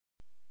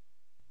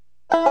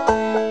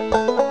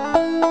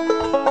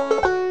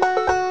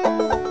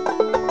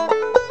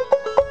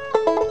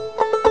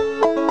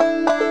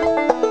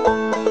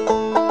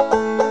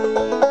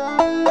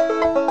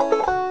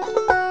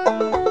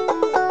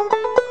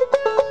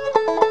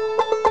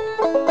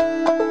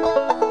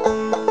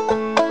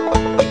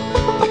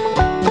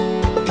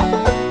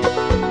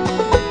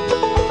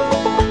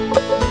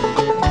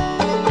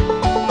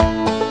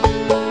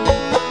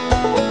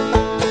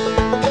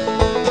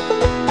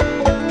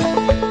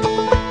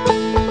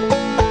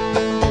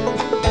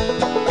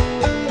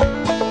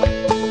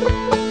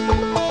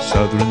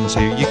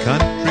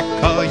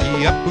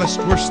blessed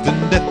worse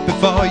than death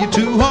befall you.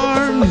 Two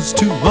arms,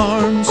 two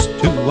arms,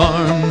 two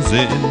arms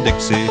in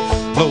Dixie.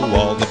 Though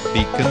all the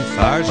beacon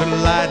fires are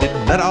lighted,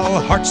 let all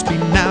hearts be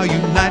now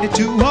united.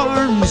 Two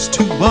arms,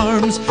 two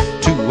arms,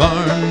 two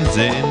arms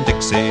in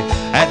Dixie.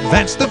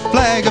 Advance the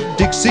flag of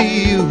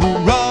Dixie,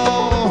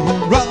 hurrah,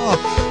 hurrah.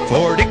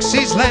 For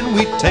Dixie's land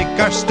we take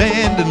our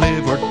stand and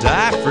live or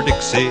die for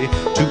Dixie.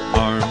 Two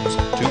arms,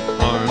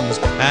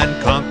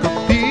 and conquer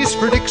peace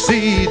for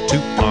Dixie.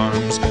 Two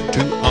arms,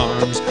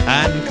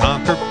 and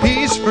conquer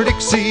peace for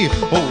Dixie.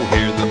 Oh,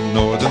 hear the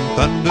northern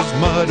thunders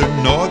mutter,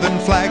 northern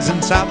flags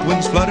and south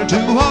winds flutter. Two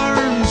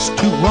arms,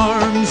 two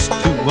arms,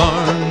 two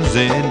arms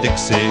in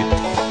Dixie.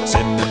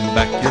 Sending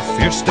back your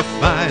fierce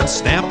defiance,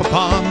 stamp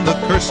upon the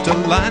cursed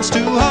alliance.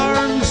 Two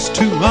arms,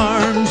 two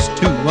arms,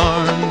 two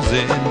arms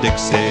in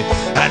Dixie.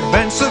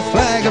 Advance the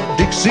flag of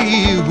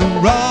Dixie,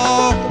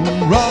 hurrah,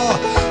 hurrah.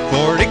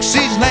 For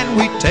Dixie's land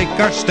we take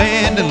our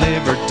stand and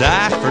live or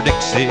die for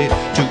Dixie.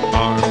 Two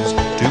arms,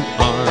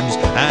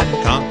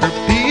 and conquer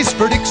peace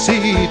for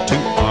Dixie.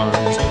 Two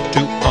arms,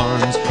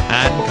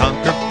 and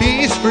conquer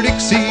peace for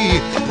Dixie.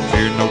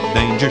 Fear no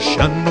danger,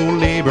 shun no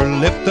labor,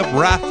 lift up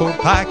rifle,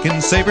 pike,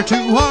 and saber.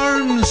 Two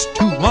arms,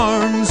 two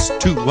arms,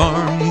 two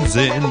arms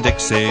in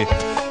Dixie.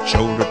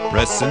 Shoulder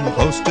pressing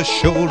close to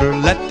shoulder,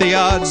 let the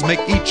odds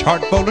make each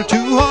heart bolder.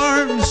 Two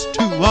arms,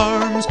 two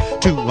arms,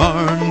 two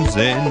arms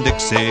in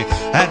Dixie.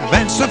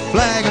 Advance the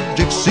flag of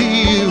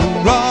Dixie,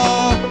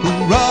 hurrah,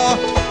 hurrah.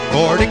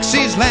 For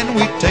Dixie's land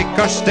we take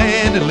our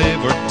stand and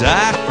live or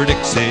die for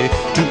Dixie.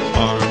 Two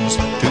arms,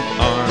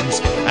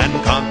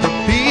 and conquer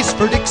peace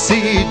for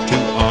Dixie.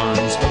 Two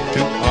arms,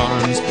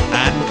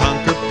 and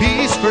conquer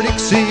peace for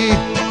Dixie.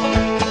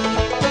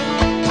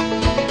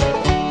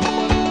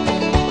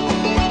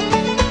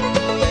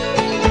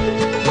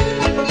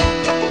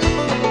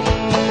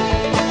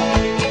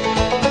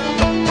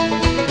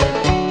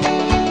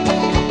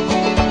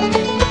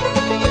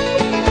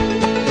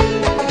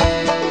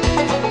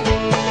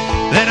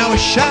 Then I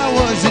wish I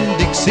was in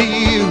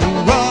Dixie,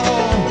 hurrah,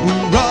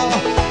 hurrah.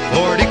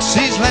 For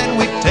Dixie's land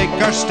we take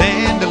our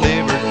stand